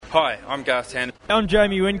Hi, I'm Garth Tander. I'm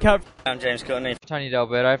Jamie Whincup. I'm James Courtney. Tony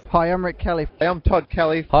D'Alberto. Hi, I'm Rick Kelly. Hey, I'm Todd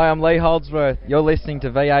Kelly. Hi, I'm Lee Holdsworth. You're listening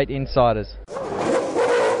to V8 Insiders.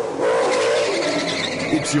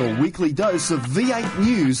 It's your weekly dose of V8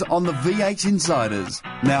 news on the V8 Insiders.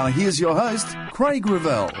 Now here's your host, Craig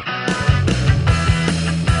Revell.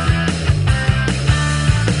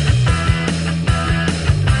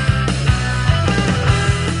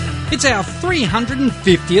 It's our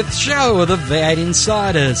 350th show of the V8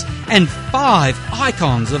 Insiders, and 5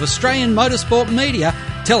 icons of Australian motorsport media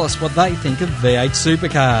tell us what they think of V8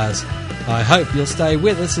 supercars. I hope you'll stay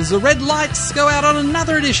with us as the red lights go out on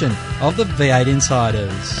another edition of the V8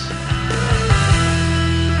 Insiders.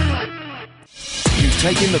 You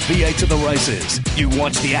take in the V8 to the races. You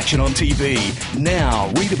watch the action on TV. Now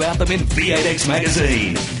read about them in V8X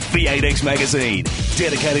Magazine. V8X Magazine,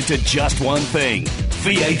 dedicated to just one thing,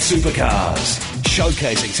 V8 supercars.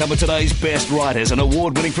 Showcasing some of today's best writers and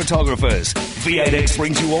award-winning photographers, V8X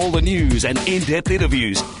brings you all the news and in-depth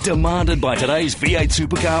interviews demanded by today's V8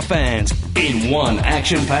 supercar fans in one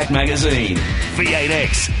action-packed magazine.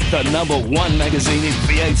 V8X, the #1 magazine in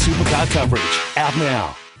V8 supercar coverage. Out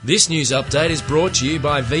now. This news update is brought to you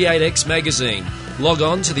by V8X Magazine. Log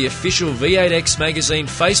on to the official V8X Magazine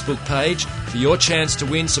Facebook page for your chance to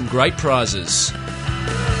win some great prizes.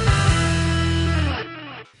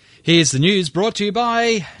 Here's the news brought to you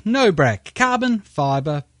by Nobrac Carbon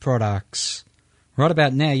Fibre Products. Right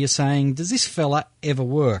about now you're saying, does this fella ever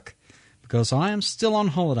work? Because I am still on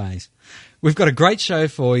holidays. We've got a great show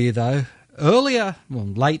for you though.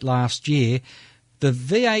 Late last year, the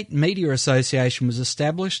V8 Media Association was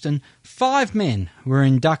established and 5 men were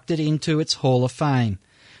inducted into its Hall of Fame.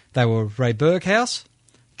 They were Ray Berghaus,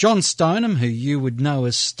 John Stoneham, who you would know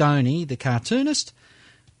as Stoney, the cartoonist,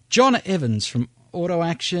 John Evans from Auto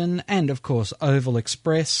Action and, of course, Oval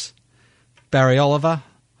Express, Barry Oliver,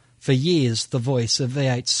 for years the voice of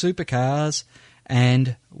V8 supercars,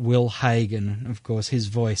 and Will Hagen, of course, his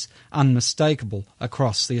voice unmistakable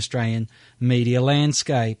across the Australian media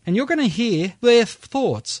landscape. And you're going to hear their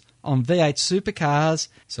thoughts on V8 supercars,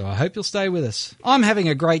 so I hope you'll stay with us. I'm having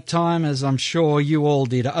a great time, as I'm sure you all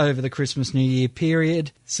did over the Christmas-New Year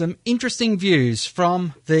period. Some interesting views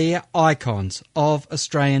from the icons of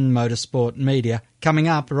Australian motorsport media coming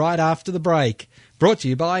up right after the break. Brought to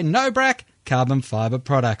you by Nobrac Carbon Fibre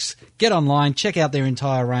Products. Get online, check out their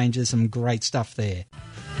entire range, there's some great stuff there.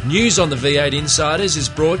 News on the V8 Insiders is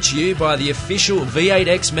brought to you by the official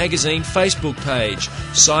V8X Magazine Facebook page.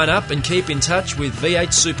 Sign up and keep in touch with V8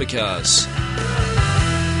 supercars.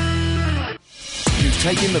 You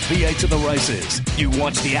take in the V8 to the races. You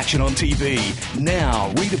watch the action on TV.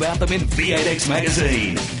 Now read about them in V8X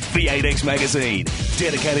Magazine. V8X Magazine,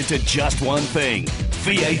 dedicated to just one thing,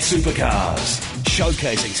 V8 supercars.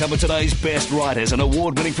 Showcasing some of today's best writers and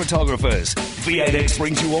award-winning photographers, V8X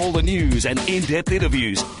brings you all the news and in-depth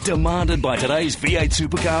interviews demanded by today's V8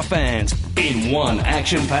 supercar fans in one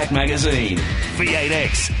action-packed magazine.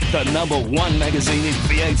 V8X, the #1 magazine in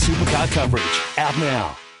V8 supercar coverage. Out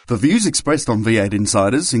now. The views expressed on V8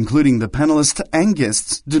 Insiders, including the panellists and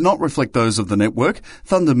guests, do not reflect those of the network,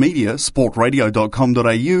 Thunder Media,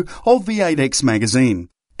 sportradio.com.au or V8X Magazine.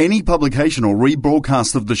 Any publication or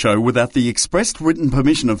rebroadcast of the show without the expressed written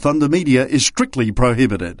permission of Thunder Media is strictly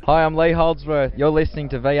prohibited. Hi, I'm Lee Holdsworth. You're listening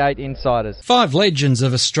to V8 Insiders. 5 legends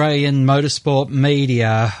of Australian motorsport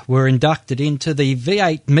media were inducted into the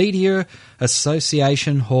V8 Media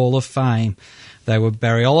Association Hall of Fame. They were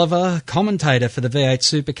Barry Oliver, commentator for the V8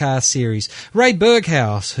 Supercar Series, Ray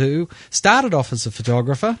Berghaus, who started off as a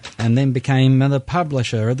photographer and then became the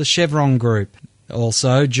publisher of the Chevron Group.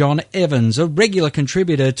 Also, John Evans, a regular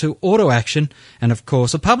contributor to Auto Action and, of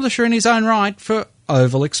course, a publisher in his own right for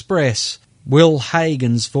Oval Express. Will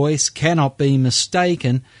Hagen's voice cannot be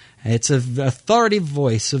mistaken. It's an authoritative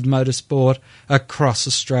voice of motorsport across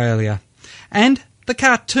Australia. And the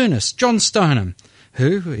cartoonist, John Stoneham,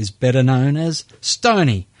 who is better known as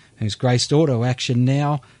Stoney, who's graced Auto Action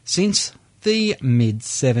now since the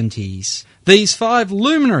mid-70s. These 5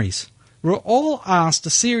 luminaries were all asked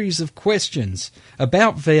a series of questions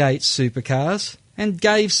about V8 supercars and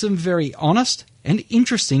gave some very honest and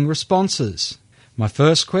interesting responses. My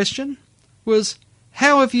first question was,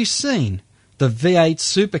 how have you seen the V8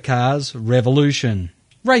 supercars revolution?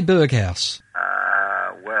 Ray Berghaus.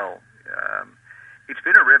 It's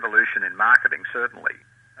been a revolution in marketing, certainly,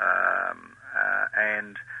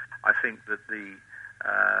 and I think that the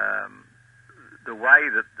way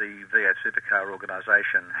that the V8 Supercar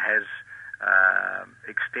organisation has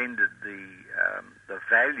extended the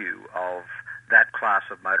value of that class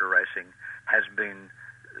of motor racing has been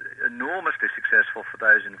enormously successful for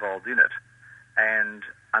those involved in it. And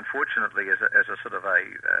unfortunately, as a sort of a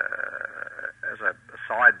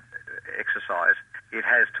side exercise, it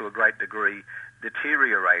has to a great degree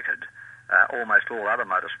deteriorated almost all other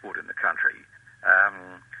motorsport in the country.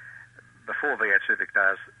 Before V8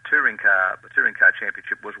 Supercars, the Touring Car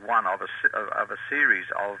Championship was one of a series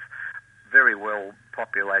of very well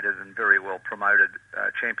populated and very well promoted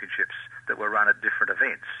championships that were run at different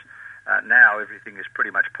events. Now everything is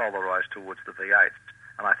pretty much polarised towards the V8,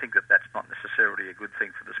 and I think that that's not necessarily a good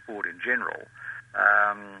thing for the sport in general.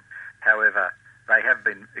 However, they have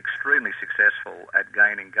been extremely successful at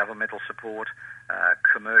gaining governmental support,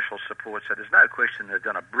 commercial support, so there's no question they've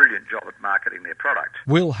done a brilliant job at marketing their product.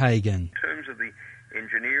 Will Hagan. In terms of the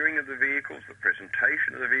engineering of the vehicles, the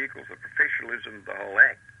presentation of the vehicles, the professionalism of the whole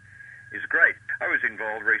act is great. I was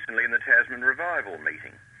involved recently in the Tasman Revival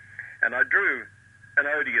meeting, and I drew an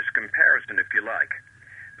odious comparison, if you like.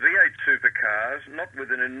 V8 supercars, not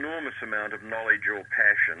with an enormous amount of knowledge or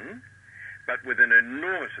passion, but with an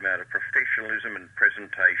enormous amount of professionalism and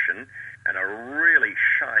presentation, and a really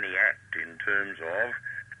shiny act in terms of,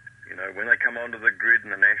 when they come onto the grid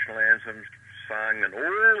and the national anthem's sung and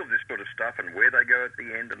all of this sort of stuff, and where they go at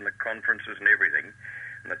the end and the conferences and everything.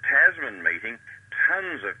 And the Tasman meeting,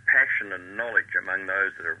 tons of passion and knowledge among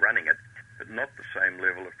those that are running it, but not the same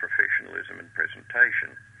level of professionalism and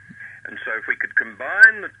presentation. And so if we could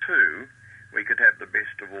combine the two, we could have the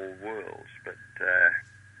best of all worlds. But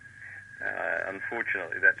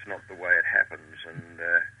unfortunately, that's not the way it happens. And,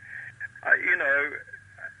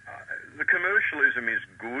 the commercialism is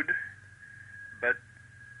good, but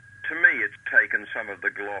to me it's taken some of the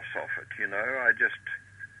gloss off it,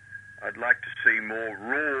 I'd like to see more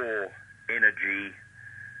raw energy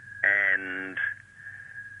and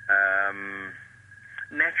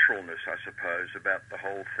naturalness, I suppose, about the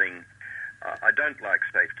whole thing. I don't like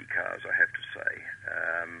safety cars, I have to say.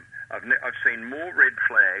 I've seen more red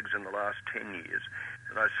flags in the last 10 years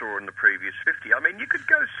than I saw in the previous 50. I mean, you could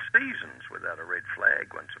go seasons without a red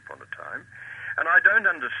flag once upon a time. And I don't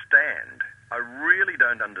understand, I really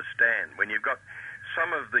don't understand, when you've got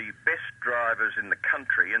some of the best drivers in the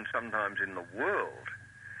country and sometimes in the world,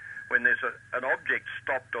 when there's an object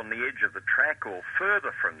stopped on the edge of the track or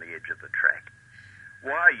further from the edge of the track,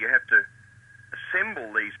 why you have to assemble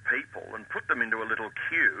these people and put them into a little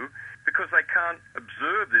queue because they can't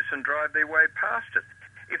observe this and drive their way past it.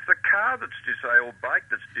 If the car that's disabled, bike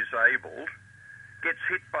that's disabled, gets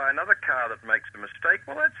hit by another car that makes a mistake,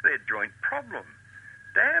 well, that's their joint problem.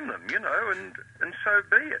 Damn them, and so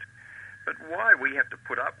be it. But why we have to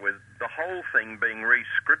put up with the whole thing being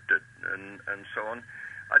re-scripted and so on,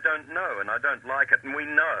 I don't know, and I don't like it. And we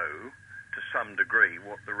know, to some degree,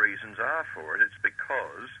 what the reasons are for it. It's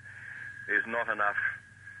because there's not enough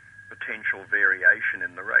potential variation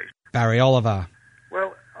in the race. Barry Oliver.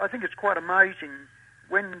 Well, I think it's quite amazing.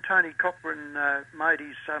 When Tony Cochran made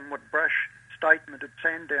his somewhat brash statement at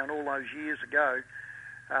Sandown all those years ago,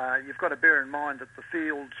 you've got to bear in mind that the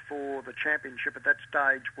fields for the championship at that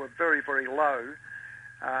stage were very, very low,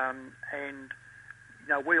 and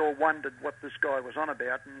we all wondered what this guy was on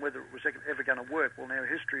about and whether it was ever going to work. Well, now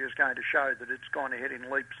history is going to show that it's gone ahead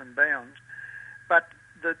in leaps and bounds. But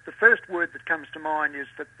the first word that comes to mind is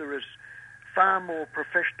that there is far more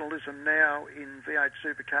professionalism now in V8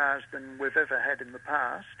 supercars than we've ever had in the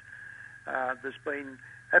past. There's been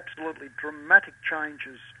absolutely dramatic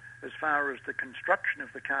changes as far as the construction of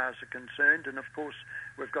the cars are concerned, and of course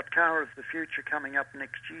we've got Car of the Future coming up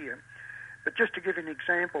next year. But just to give you an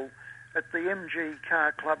example, at the MG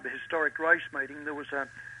Car Club historic race meeting, there was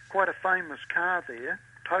quite a famous car there,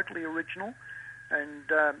 totally original,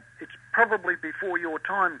 and it's probably before your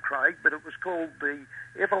time, Craig, but it was called the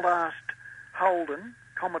Everlast Holden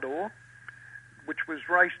Commodore, which was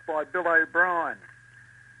raced by Bill O'Brien,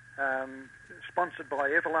 sponsored by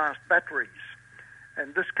Everlast Batteries.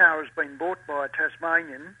 And this car has been bought by a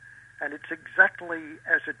Tasmanian, and it's exactly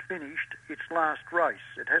as it finished its last race.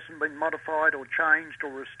 It hasn't been modified or changed or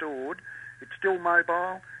restored. It's still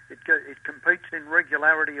mobile. It competes in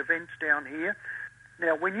regularity events down here.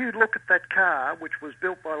 Now, when you look at that car, which was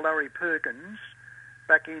built by Larry Perkins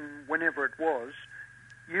back in whenever it was,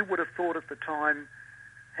 you would have thought at the time,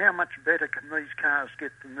 how much better can these cars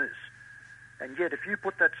get than this? And yet, if you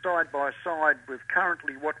put that side by side with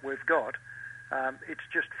currently what we've got, it's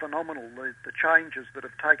just phenomenal, the changes that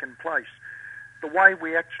have taken place. The way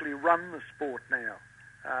we actually run the sport now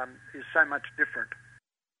is so much different.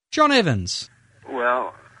 John Evans.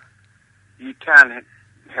 Well, you can't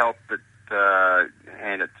help but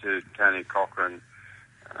hand it to Tony Cochran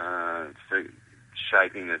for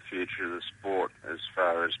shaping the future of the sport as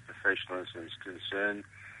far as professionalism is concerned.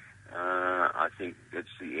 I think it's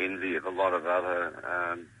the envy of a lot of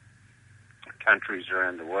other countries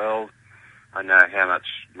around the world. I know how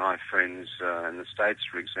much my friends in the States,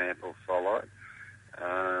 for example, follow it.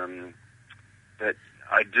 But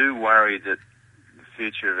I do worry that the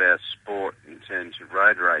future of our sport in terms of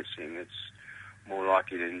road racing, it's more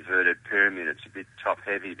like an inverted pyramid. It's a bit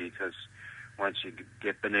top-heavy because once you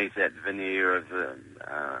get beneath that veneer of the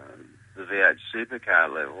V8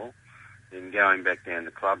 supercar level, then going back down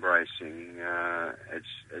to club racing,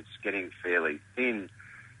 it's getting fairly thin.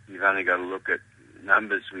 You've only got to look at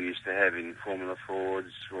numbers we used to have in Formula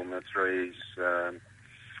 4s, Formula 3s,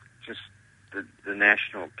 just the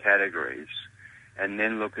national categories, and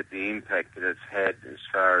then look at the impact that it's had as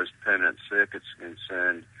far as permanent circuits are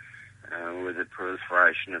concerned with the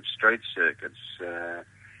proliferation of street circuits.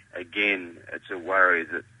 Again, it's a worry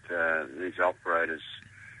that these operators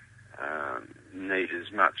need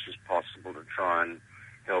as much as possible to try and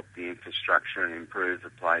help the infrastructure and improve the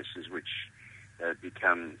places which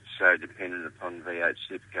become so dependent upon V8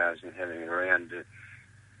 supercars and having it around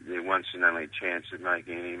their once and only chance of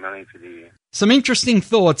making any money for the year. Some interesting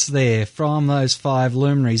thoughts there from those five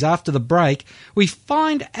luminaries. After the break, we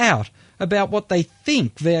find out about what they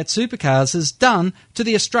think V8 Supercars has done to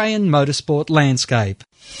the Australian motorsport landscape.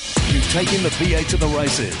 You take in the V8 to the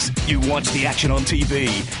races. You watch the action on TV.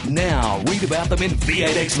 Now read about them in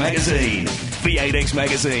V8X Magazine. V8X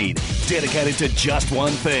Magazine, dedicated to just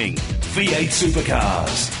one thing, V8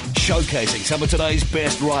 Supercars. Showcasing some of today's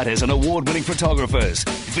best writers and award-winning photographers,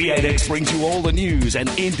 V8X brings you all the news and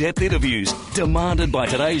in-depth interviews demanded by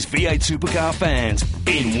today's V8 Supercar fans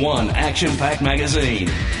in one action-packed magazine.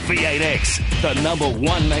 V8X, the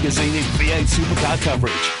 #1 magazine in V8 Supercar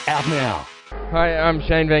coverage. Out now. Hi, I'm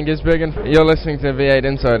Shane Van Gisbergen. You're listening to V8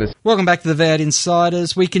 Insiders. Welcome back to the V8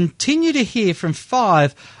 Insiders. We continue to hear from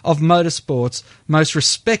five of motorsport's most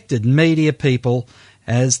respected media people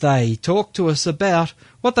as they talk to us about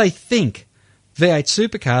what they think V8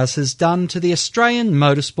 Supercars has done to the Australian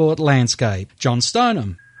motorsport landscape. John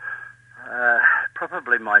Stoneham.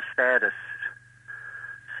 Probably my saddest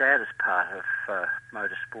part of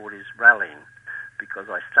motorsport is rallying, because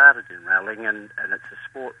I started in rallying and it's a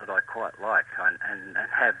sport that I quite like and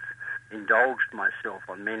have indulged myself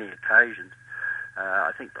on many occasions.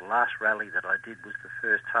 I think the last rally that I did was the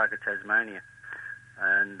first Targa Tasmania,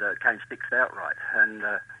 and came sixth outright. And,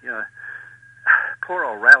 poor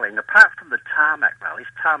old rallying, apart from the tarmac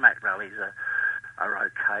rallies are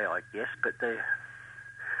okay, I guess, but they're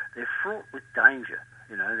fraught with danger.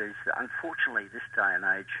 You know, unfortunately, this day and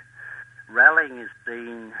age, rallying is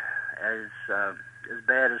seen as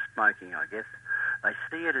bad as smoking, I guess. They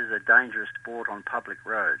see it as a dangerous sport on public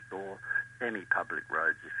roads, or semi-public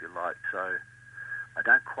roads, if you like. So I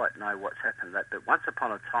don't quite know what's happened to that. But once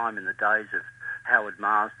upon a time, in the days of Howard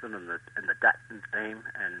Marsden and the Datton team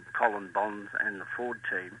and Colin Bonds and the Ford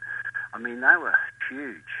team, I mean, they were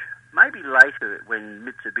huge. Maybe later, when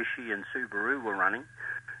Mitsubishi and Subaru were running,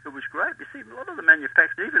 it was great. You see, a lot of the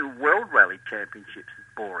manufacturers, even World Rally Championships, is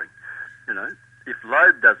boring. You know, if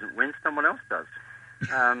Loeb doesn't win, someone else does.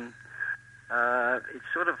 It's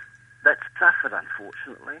sort of, that's suffered,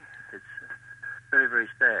 unfortunately. It's very, very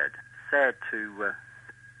sad.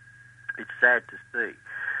 It's sad to see.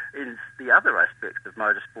 In the other aspects of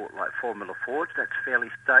motorsport, like Formula 4, that's fairly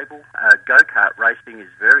stable. Go-kart racing is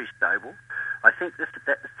very stable. I think that's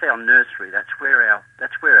our nursery. That's where our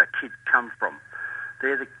kids come from.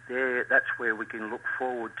 That's where we can look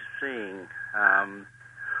forward to seeing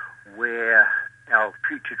where our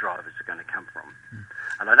future drivers are going to come from.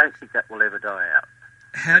 And I don't think that will ever die out.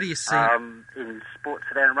 How do you see in sports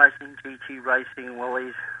sedan racing, GT racing? Well,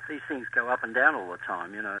 these things go up and down all the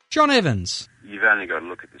time, you know. John Evans. You've only got to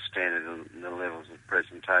look at the standard and the levels of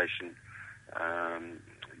presentation,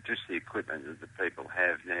 just the equipment that the people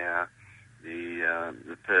have now,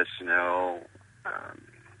 the personnel,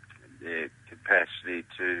 their capacity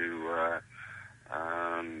to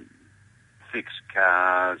fix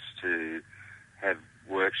cars, to have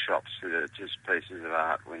workshops that are just pieces of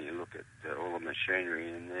art when you look at all the machinery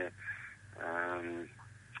in there.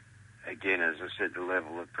 Again, as I said, the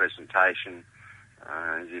level of presentation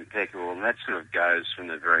is impeccable, and that sort of goes from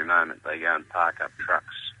the very moment they go and park up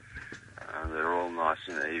trucks. They're all nice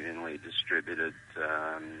and evenly distributed.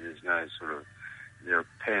 There's no sort of, there are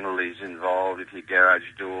penalties involved if your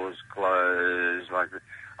garage doors close.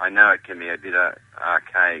 I know it can be a bit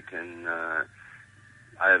archaic and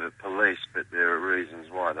over-policed, but there are reasons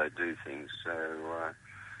why they do things. So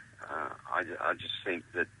I just think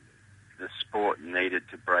that the sport needed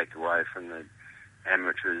to break away from the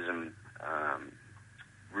amateurism,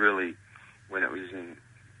 really, when it was in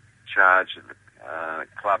charge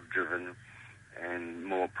club-driven and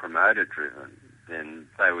more promoter-driven, then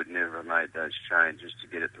they would never have made those changes to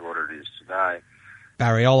get it to what it is today.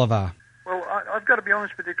 Barry Oliver. Well, I've got to be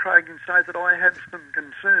honest with you, Craig, and say that I have some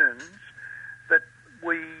concerns that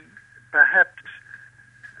we perhaps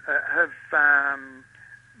have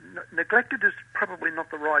neglected is probably not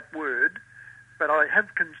the right word, but I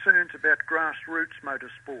have concerns about grassroots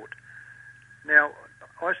motorsport. Now,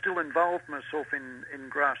 I still involve myself in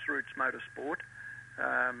grassroots motorsport.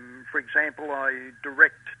 For example, I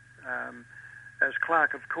direct, as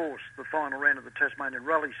clerk of course, the final round of the Tasmanian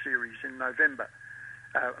Rally Series in October.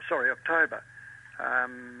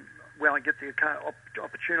 When I get the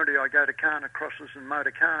opportunity, I go to Kana crosses and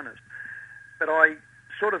motor Kanas. But I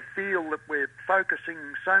sort of feel that we're focusing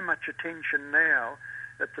so much attention now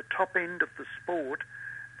at the top end of the sport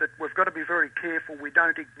that we've got to be very careful we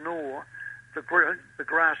don't ignore the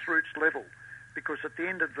grassroots level, because at the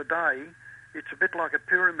end of the day, it's a bit like a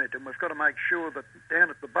pyramid, and we've got to make sure that down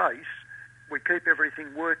at the base we keep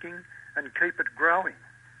everything working and keep it growing.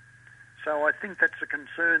 So I think that's a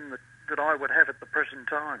concern that I would have at the present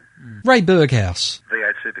time. Ray Berghouse.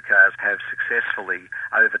 V8 supercars have successfully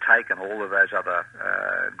overtaken all of those other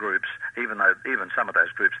groups, even some of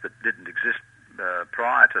those groups that didn't exist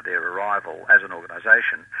prior to their arrival as an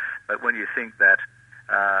organisation. But when you think that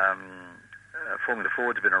Formula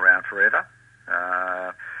Ford's been around forever,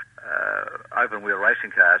 open-wheel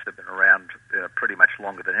racing cars have been around pretty much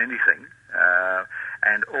longer than anything,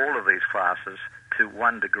 and all of these classes, to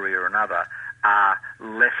one degree or another, are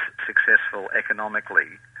less successful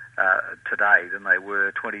economically today than they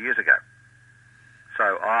were 20 years ago.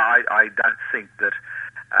 So I don't think that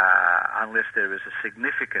unless there is a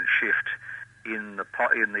significant shift in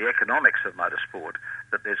the economics of motorsport,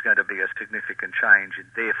 that there's going to be a significant change in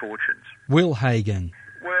their fortunes. Will Hagan.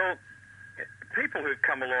 Well, people who've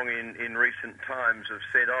come along in recent times have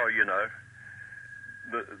said,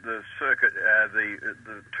 the circuit,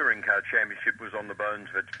 the Touring Car Championship was on the bones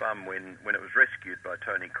of its bum when it was rescued by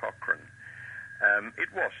Tony Cochrane.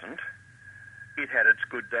 It wasn't. It had its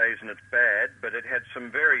good days and its bad, but it had some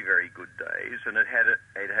very, very good days, and it had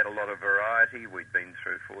a lot of variety. We'd been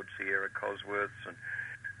through Ford Sierra Cosworths and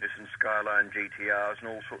Nissan Skyline GTRs and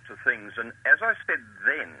all sorts of things. And as I said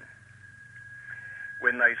then,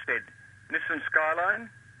 when they said, Nissan Skyline,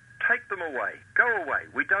 take them away, go away,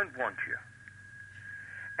 we don't want you.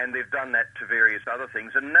 And they've done that to various other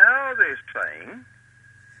things. And now they're saying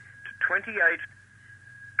to 28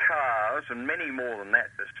 cars, and many more than that,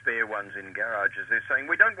 the spare ones in garages, they're saying,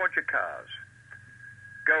 we don't want your cars,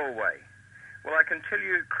 go away. Well, I can tell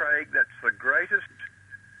you, Craig, that's the greatest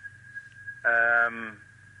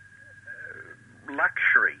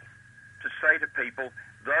luxury to say to people,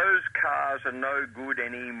 those cars are no good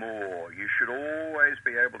anymore. You should always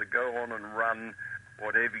be able to go on and run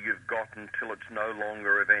whatever you've got until it's no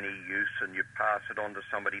longer of any use, and you pass it on to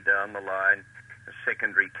somebody down the line, a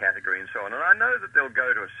secondary category and so on. And I know that they'll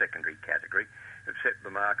go to a secondary category, except the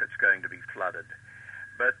market's going to be flooded.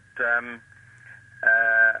 But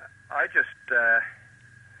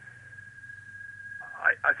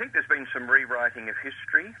I think there's been some rewriting of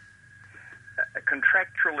history.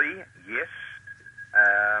 Contractually, yes.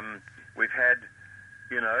 We've had,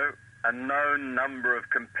 a known number of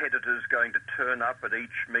competitors going to turn up at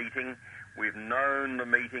each meeting. We've known the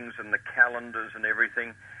meetings and the calendars and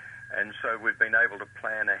everything, and so we've been able to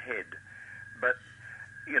plan ahead. But,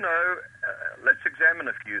 let's examine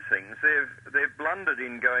a few things. They've blundered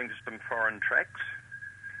in going to some foreign tracks.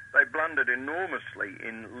 They blundered enormously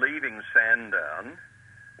in leaving Sandown.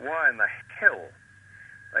 Why in the hell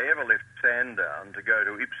they ever left Sandown to go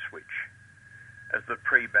to Ipswich as the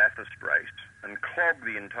pre-Bathurst race and clog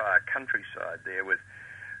the entire countryside there with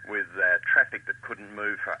traffic that couldn't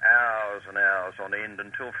move for hours and hours on end,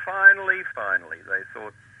 until finally they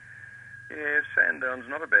thought, yeah, Sandown's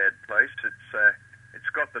not a bad place.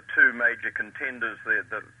 It's got the two major contenders, the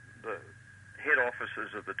head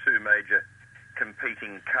offices of the two major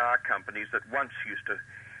competing car companies that once used to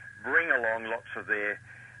bring along lots of their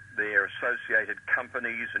associated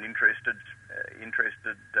companies and interested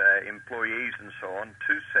employees and so on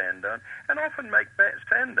to Sandown, and often make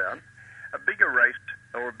Sandown a bigger race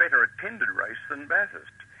or a better attended race than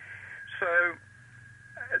Bathurst. So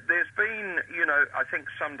there's been, I think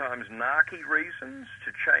sometimes narky reasons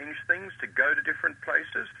to change things, to go to different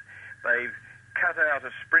places. They've cut out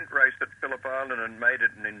a sprint race at Phillip Island and made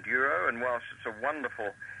it an enduro, and whilst it's a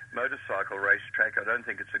wonderful motorcycle race track, I don't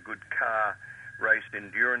think it's a good car race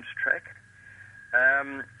endurance track.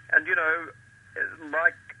 And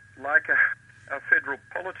like our federal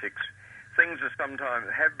politics, things are sometimes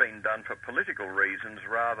have been done for political reasons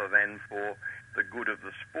rather than for the good of the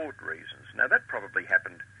sport reasons. Now, that probably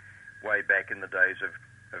happened way back in the days of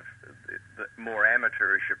the more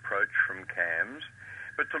amateurish approach from CAMS.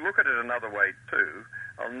 But to look at it another way too,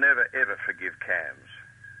 I'll never ever forgive CAMS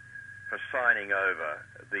for signing over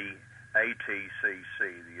the ATCC,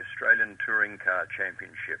 the Australian Touring Car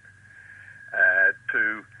Championship,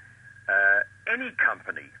 to any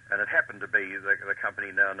company, and it happened to be the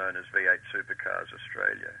company now known as V8 Supercars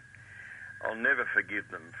Australia. I'll never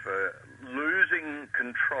forgive them for losing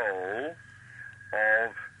control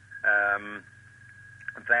of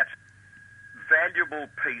that valuable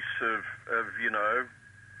piece of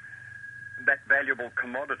that valuable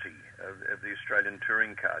commodity of the Australian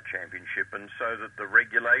Touring Car Championship, and so that the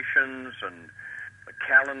regulations and the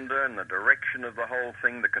calendar and the direction of the whole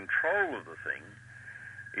thing, the control of the thing,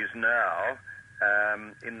 is now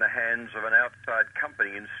in the hands of an outside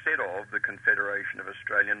company instead of the Confederation of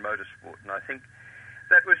Australian Motorsport. And I think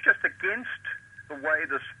that was just against the way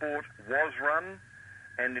the sport was run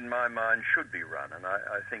and, in my mind, should be run. And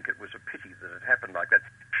I think it was a pity that it happened like that.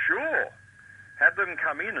 Sure, have them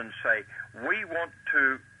come in and say, we want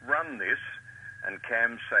to run this, and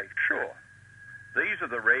CAMS say, sure, these are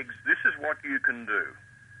the regs, this is what you can do,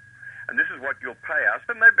 and this is what you'll pay us.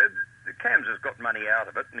 And CAMS has got money out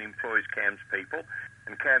of it and employs CAMS people,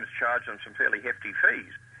 and CAMS charge them some fairly hefty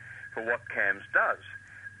fees for what CAMS does.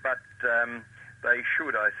 But they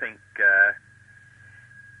should, I think,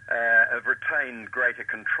 have retained greater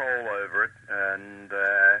control over it, and,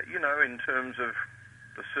 in terms of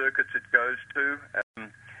the circuits it goes to.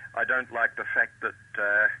 I don't like the fact that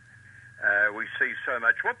we see so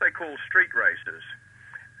much what they call street races.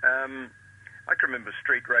 I can remember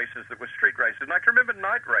street races that were street races, and I can remember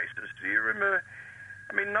night races. Do you remember?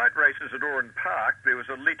 I mean, night races at Oran Park, there was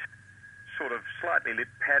a sort of slightly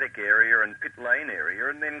lit paddock area and pit lane area,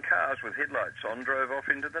 and then cars with headlights on drove off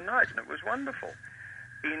into the night, and it was wonderful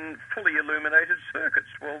in fully illuminated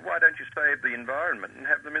circuits. Well, why don't you save the environment and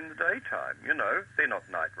have them in the daytime? They're not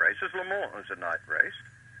night races. Le Mans is a night race.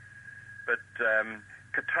 But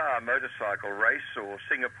Qatar motorcycle race or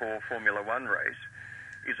Singapore Formula One race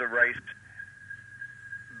is a race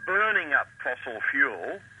burning up fossil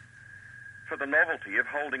fuel for the novelty of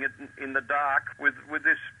holding it in the dark with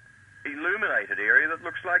this illuminated area that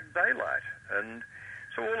looks like daylight. And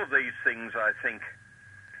so all of these things, I think,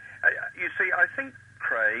 I think,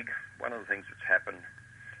 Craig, one of the things that's happened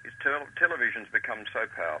is television's become so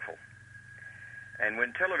powerful. And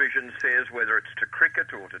when television says, whether it's to cricket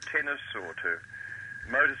or to tennis or to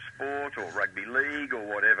motorsport or rugby league or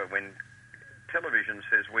whatever, when television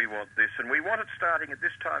says we want this, and we want it starting at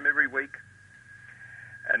this time every week,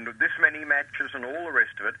 and with this many matches and all the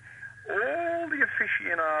rest of it, all the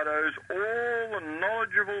aficionados, all the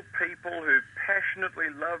knowledgeable people who passionately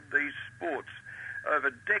love these sports over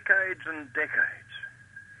decades and decades,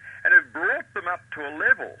 and have brought them up to a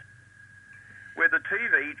level where the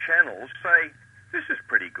TV channels say, this is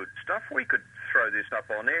pretty good stuff, we could throw this up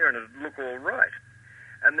on air and it'd look all right.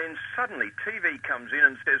 And then suddenly TV comes in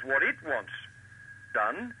and says what it wants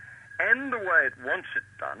done and the way it wants it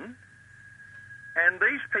done, and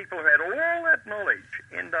these people who had all that knowledge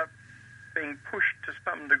end up being pushed to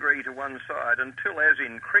some degree to one side until, as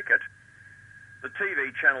in cricket, the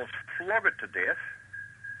TV channels flog it to death,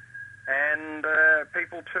 and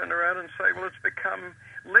people turn around and say, well, it's become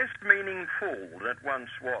less meaningful than it once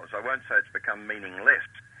was. I won't say it's become meaningless,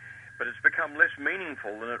 but it's become less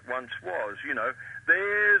meaningful than it once was.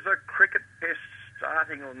 There's a cricket test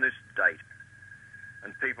starting on this date,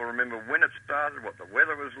 and people remember when it started, what the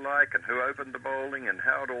weather was like, and who opened the bowling, and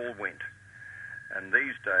how it all went. And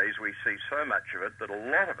these days we see so much of it that a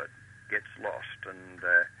lot of it gets lost. And,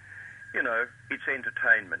 it's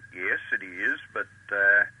entertainment. Yes, it is, but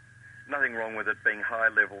nothing wrong with it being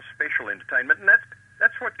high-level special entertainment. And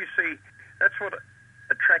that's what you see. That's what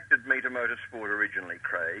attracted me to motorsport originally,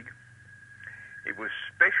 Craig. It was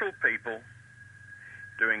special people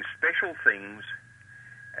doing special things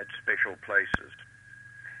at special places.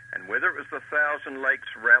 And whether it was the Thousand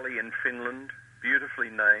Lakes Rally in Finland, beautifully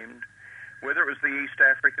named, whether it was the East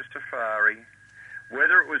Africa Safari,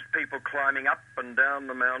 whether it was people climbing up and down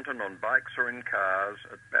the mountain on bikes or in cars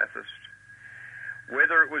at Bathurst,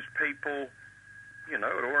 whether it was people,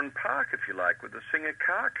 at Oran Park, if you like, with the Singer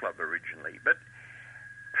Car Club originally. But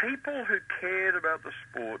people who cared about the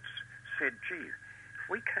sports said, gee, if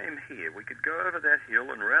we came here, we could go over that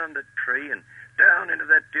hill and round that tree and down into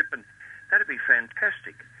that dip, and that'd be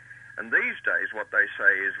fantastic. And these days what they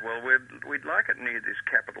say is, well, we'd like it near this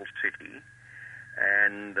capital city,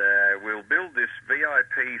 and we'll build this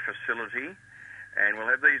VIP facility, And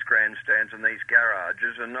we'll have these grandstands and these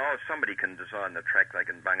garages, and somebody can design the track, they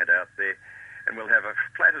can bung it out there. And we'll have a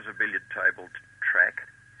flat as a billiard table track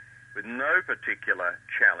with no particular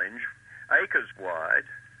challenge, acres wide,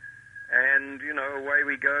 and, away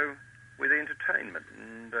we go with entertainment.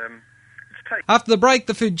 And After the break,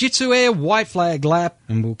 the Fujitsu Air White Flag Lap,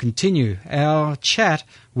 and we'll continue our chat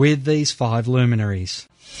with these 5 luminaries.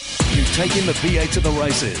 You've taken the V8 to the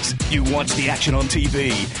races. You watch the action on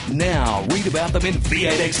TV. Now read about them in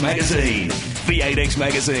V8X Magazine. V8X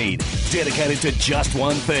Magazine, dedicated to just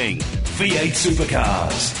one thing, V8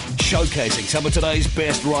 supercars. Showcasing some of today's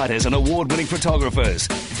best writers and award-winning photographers,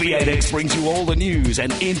 V8X brings you all the news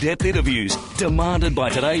and in-depth interviews demanded by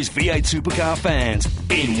today's V8 supercar fans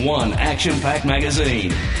in one action-packed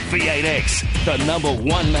magazine. V8X, the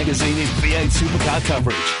 #1 magazine in V8 supercar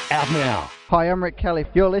coverage. Out now. Hi, I'm Rick Kelly.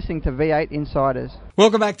 You're listening to V8 Insiders.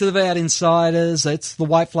 Welcome back to the V8 Insiders. It's the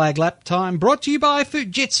White Flag Lap time, brought to you by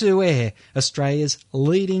Fujitsu Air, Australia's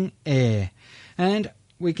leading air. And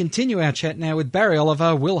we continue our chat now with Barry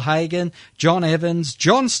Oliver, Will Hagan, John Evans,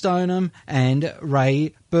 John Stoneham and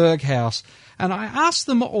Ray Berghaus. And I asked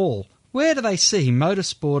them all, where do they see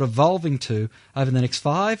motorsport evolving to over the next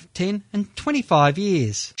 5, 10 and 25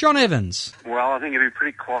 years? John Evans. Well, I think it'll be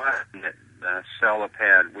pretty quiet in that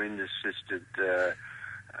solar-powered, wind-assisted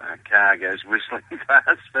car goes whistling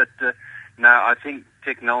past. But, no, I think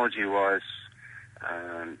technology-wise,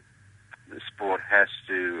 the sport has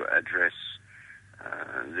to address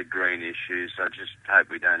the green issues. I just hope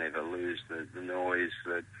we don't ever lose the noise,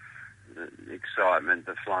 the excitement,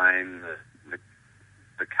 the flame,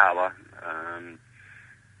 the colour.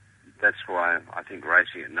 That's why I think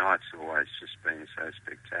racing at night's always just been so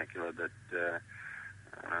spectacular that,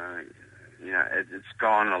 it's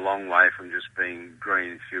gone a long way from just being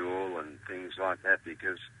green fuel and things like that,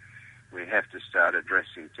 because we have to start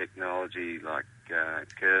addressing technology like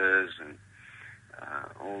KERS and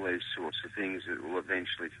all these sorts of things that will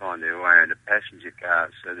eventually find their way into passenger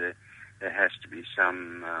cars. So there has to be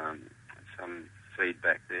some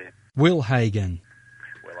feedback there. Will Hagan.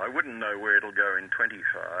 Well, I wouldn't know where it'll go in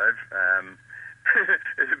 25.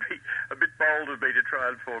 It'd be a bit bold of me to try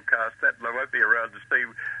and forecast that, and I won't be around to see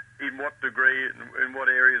in what degree and in what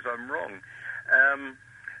areas I'm wrong.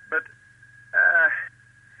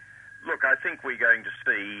 Look, I think we're going to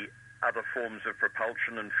see other forms of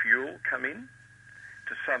propulsion and fuel come in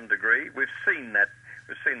to some degree. We've seen that.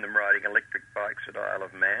 We've seen them riding electric bikes at Isle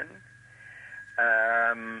of Man.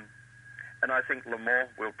 And I think Le Mans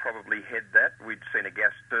will probably head that. We'd seen a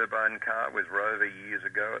gas turbine car with Rover years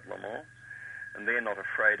ago at Le Mans, and they're not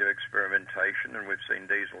afraid of experimentation, and we've seen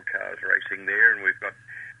diesel cars racing there, and we've got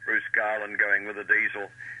Bruce Garland going with a diesel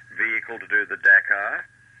vehicle to do the Dakar.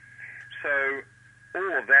 So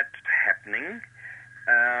all of that's happening.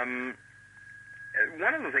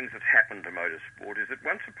 One of the things that's happened to motorsport is that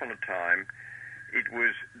once upon a time it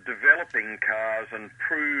was developing cars and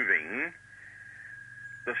proving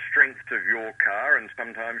the strength of your car and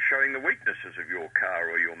sometimes showing the weaknesses of your car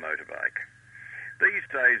or your motorbike. These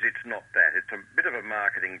days it's not that. It's a bit of a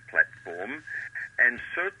marketing platform, and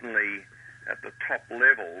certainly at the top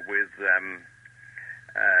level with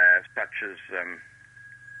such as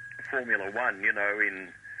Formula One, in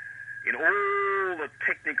all the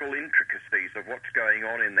technical intricacies of what's going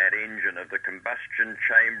on in that engine, of the combustion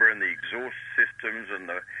chamber and the exhaust systems and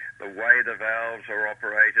the way the valves are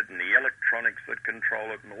operated and the electronics that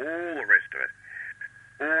control it and all the rest of it.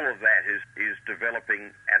 All of that is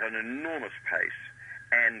developing at an enormous pace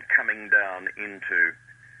and coming down into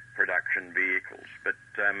production vehicles. But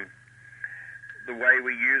the way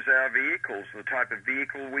we use our vehicles, the type of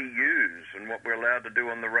vehicle we use and what we're allowed to do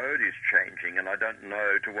on the road is changing, and I don't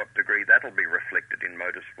know to what degree that'll be reflected in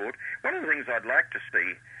motorsport. One of the things I'd like to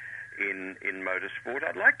see in motorsport,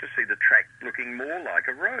 I'd like to see the track looking more like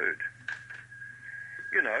a road.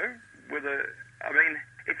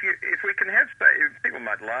 If we can have, people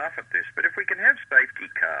might laugh at this, but if we can have safety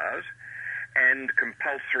cars and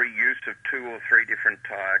compulsory use of 2 or 3 different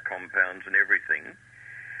tyre compounds and everything,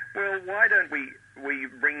 well, why don't we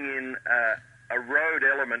bring in a road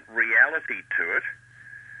element reality to it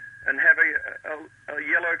and have a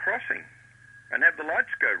yellow crossing and have the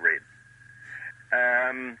lights go red?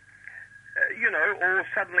 Or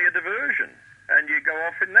suddenly a diversion and you go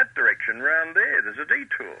off in that direction round there. There's a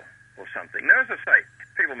detour or something. Now, as I say,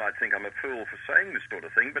 people might think I'm a fool for saying this sort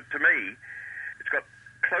of thing, but to me, it's got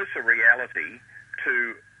closer reality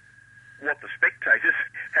to what the spectators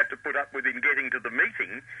have to put up with in getting to the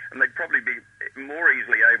meeting, and they'd probably be more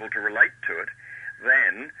easily able to relate to it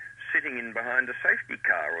than sitting in behind a safety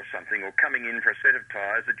car or something, or coming in for a set of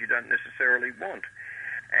tyres that you don't necessarily want.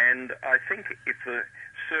 And I think if the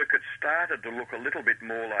circuit started to look a little bit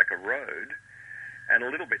more like a road and a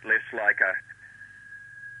little bit less like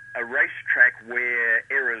a racetrack where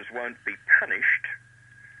errors won't be punished,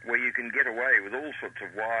 where you can get away with all sorts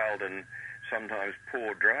of wild and sometimes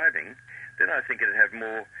poor driving, then I think it'd have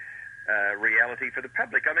more reality for the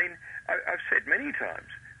public. I mean, I've said many times,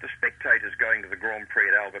 the spectators going to the Grand Prix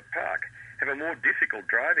at Albert Park have a more difficult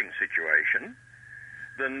driving situation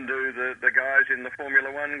than do the guys in the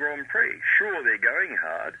Formula One Grand Prix. Sure, they're going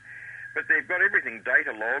hard, but they've got everything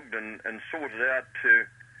data logged and sorted out to,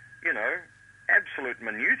 absolute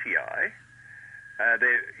minutiae.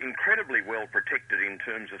 They're incredibly well protected in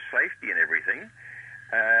terms of safety and everything.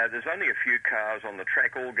 There's only a few cars on the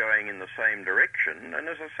track all going in the same direction, and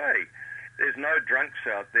as I say, there's no drunks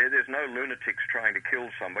out there, there's no lunatics trying to kill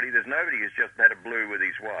somebody, there's nobody who's just had a blue with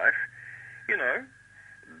his wife.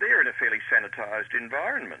 They're in a fairly sanitised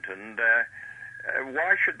environment, and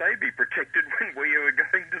why should they be protected when we who are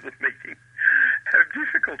going to the meeting have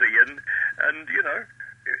difficulty? And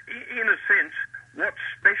in a sense, what's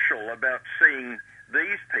special about seeing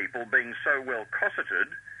these people being so well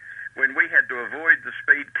cosseted when we had to avoid the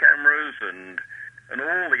speed cameras and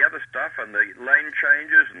all the other stuff and the lane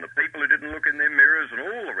changes and the people who didn't look in their mirrors and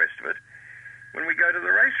all the rest of it, when we go to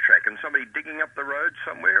the racetrack and somebody digging up the road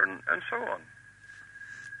somewhere and so on.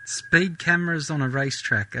 Speed cameras on a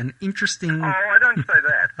racetrack, an interesting... Oh, I don't say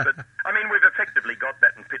that, but, I mean, we've effectively got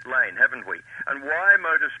that in pit lane, haven't we? And why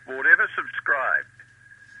Motorsport ever subscribed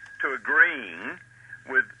to agreeing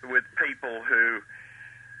with people who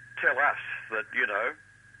tell us that,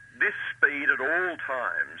 this speed at all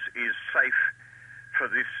times is safe for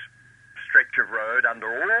this stretch of road under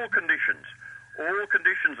all conditions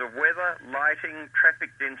of weather, lighting, traffic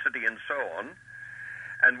density and so on,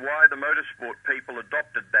 and why the motorsport people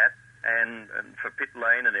adopted that and for pit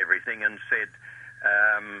lane and everything and said,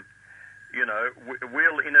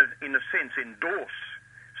 we'll in a sense endorse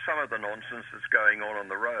some of the nonsense that's going on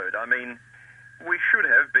the road. I mean, we should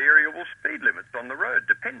have variable speed limits on the road,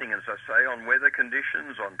 depending, as I say, on weather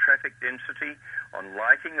conditions, on traffic density, on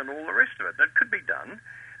lighting and all the rest of it. That could be done.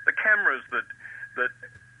 The cameras that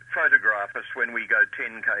photograph us when we go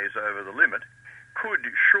 10 k's over the limit could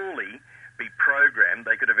surely be programmed.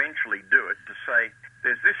 They could eventually do it to say,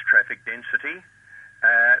 there's this traffic density,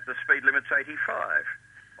 the speed limit's 85.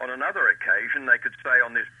 On another occasion, they could say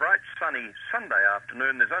on this bright, sunny Sunday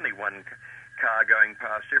afternoon, there's only one car going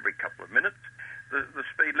past every couple of minutes. The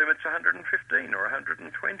speed limit's 115 or 120.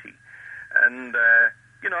 And,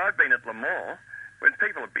 I've been at Le Mans when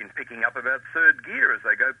people have been picking up about third gear as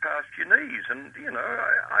they go past your knees. And,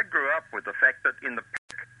 I grew up with the fact that in the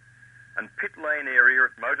paddock and pit lane area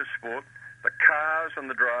at Motorsport, the cars and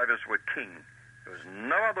the drivers were king. There was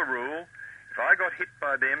no other rule. If I got hit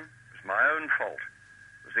by them, it was my own fault.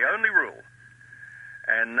 It was the only rule.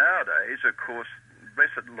 And nowadays, of course,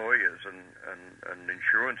 blessed lawyers and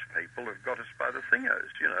insurance people have got us by the thingos,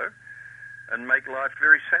 and make life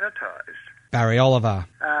very sanitised. Barry Oliver.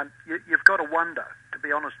 You've got to wonder, to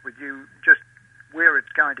be honest with you, just where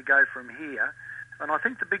it's going to go from here. And I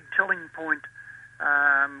think the big telling point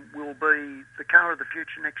will be the car of the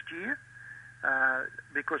future next year,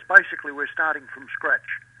 because basically we're starting from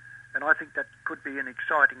scratch. And I think that could be an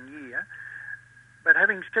exciting year. But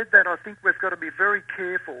having said that, I think we've got to be very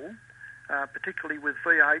careful, particularly with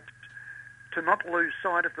V8, to not lose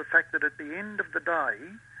sight of the fact that at the end of the day,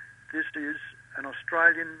 this is an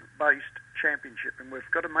Australian-based championship, and we've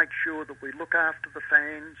got to make sure that we look after the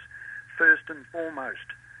fans first and foremost,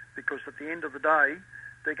 because at the end of the day,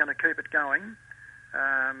 they're going to keep it going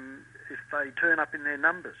if they turn up in their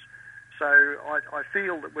numbers. So I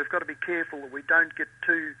feel that we've got to be careful that we don't get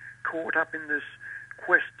too caught up in this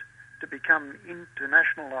quest to become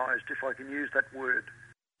internationalised, if I can use that word.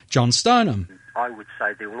 John Stoneham. I would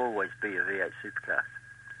say there will always be a V8 supercar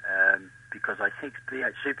because I think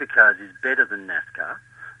V8 supercars is better than NASCAR.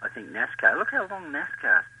 I think NASCAR, look how long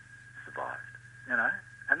NASCAR survived,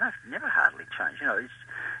 and they've never hardly changed.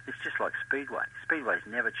 It's just like Speedway. Speedway's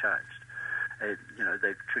never changed.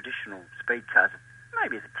 The traditional speed cars,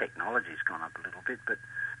 maybe the technology's gone up a little bit, but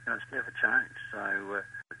it's never changed. So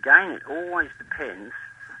again, it always depends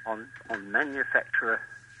on manufacturer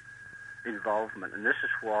involvement, and this is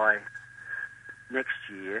why next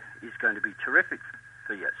year is going to be terrific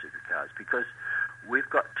for V8 supercars, because we've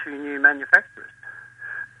got two new manufacturers,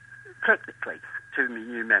 technically two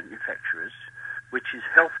new manufacturers, which is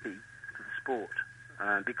healthy for the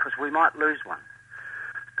sport, because we might lose one.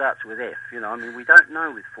 Starts with F, we don't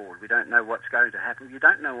know with Ford, we don't know what's going to happen, you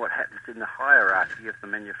don't know what happens in the hierarchy of the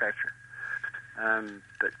manufacturer,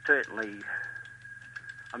 but certainly,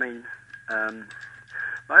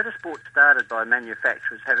 Motorsport started by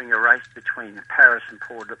manufacturers having a race between Paris and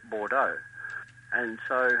Bordeaux. And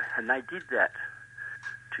they did that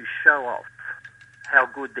to show off how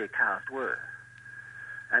good their cars were.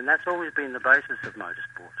 And that's always been the basis of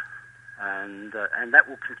motorsport. And that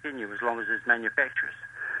will continue as long as there's manufacturers.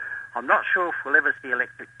 I'm not sure if we'll ever see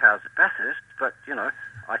electric cars at Bathurst, but,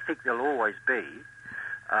 I think there'll always be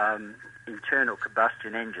internal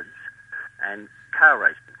combustion engines and car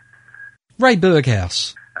racing. Ray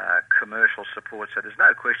Berghouse. Commercial support, so there's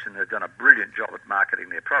no question they've done a brilliant job at marketing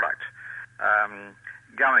their product.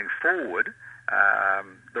 Going forward,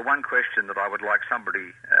 the one question that I would like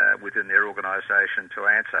somebody within their organisation to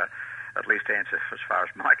answer, at least answer as far as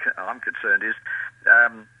I'm concerned, is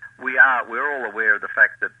we're all aware of the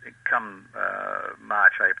fact that come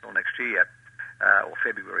March, April next year, or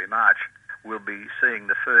February, March, we'll be seeing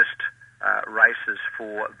the first races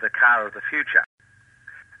for the car of the future.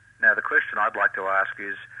 Now, the question I'd like to ask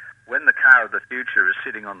is, when the car of the future is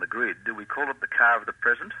sitting on the grid, do we call it the car of the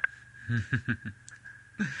present?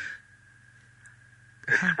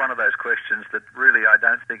 It's one of those questions that really I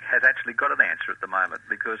don't think has actually got an answer at the moment,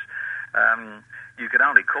 because you can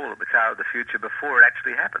only call it the car of the future before it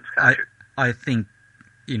actually happens, can't you? I think,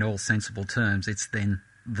 in all sensible terms, it's then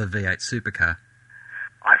the V8 supercar.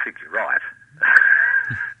 I think you're right.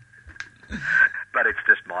 But it's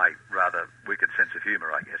just my rather wicked sense of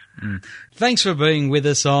humour, I guess. Thanks for being with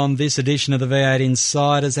us on this edition of the V8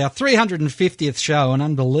 Insiders, our 350th show, an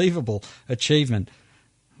unbelievable achievement.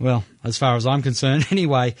 Well, as far as I'm concerned,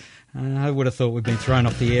 anyway. I would have thought we'd been thrown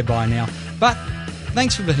off the air by now. But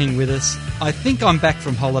thanks for being with us. I think I'm back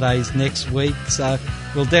from holidays next week, so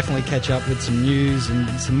we'll definitely catch up with some news and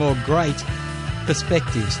some more great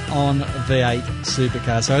perspectives on V8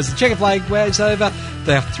 Supercar. So as the checker flag waves over,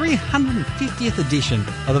 the 350th edition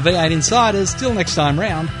of the V8 Insiders. Till next time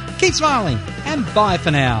round, keep smiling and bye for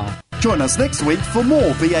now. Join us next week for more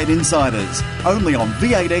V8 Insiders, only on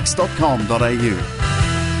v8x.com.au.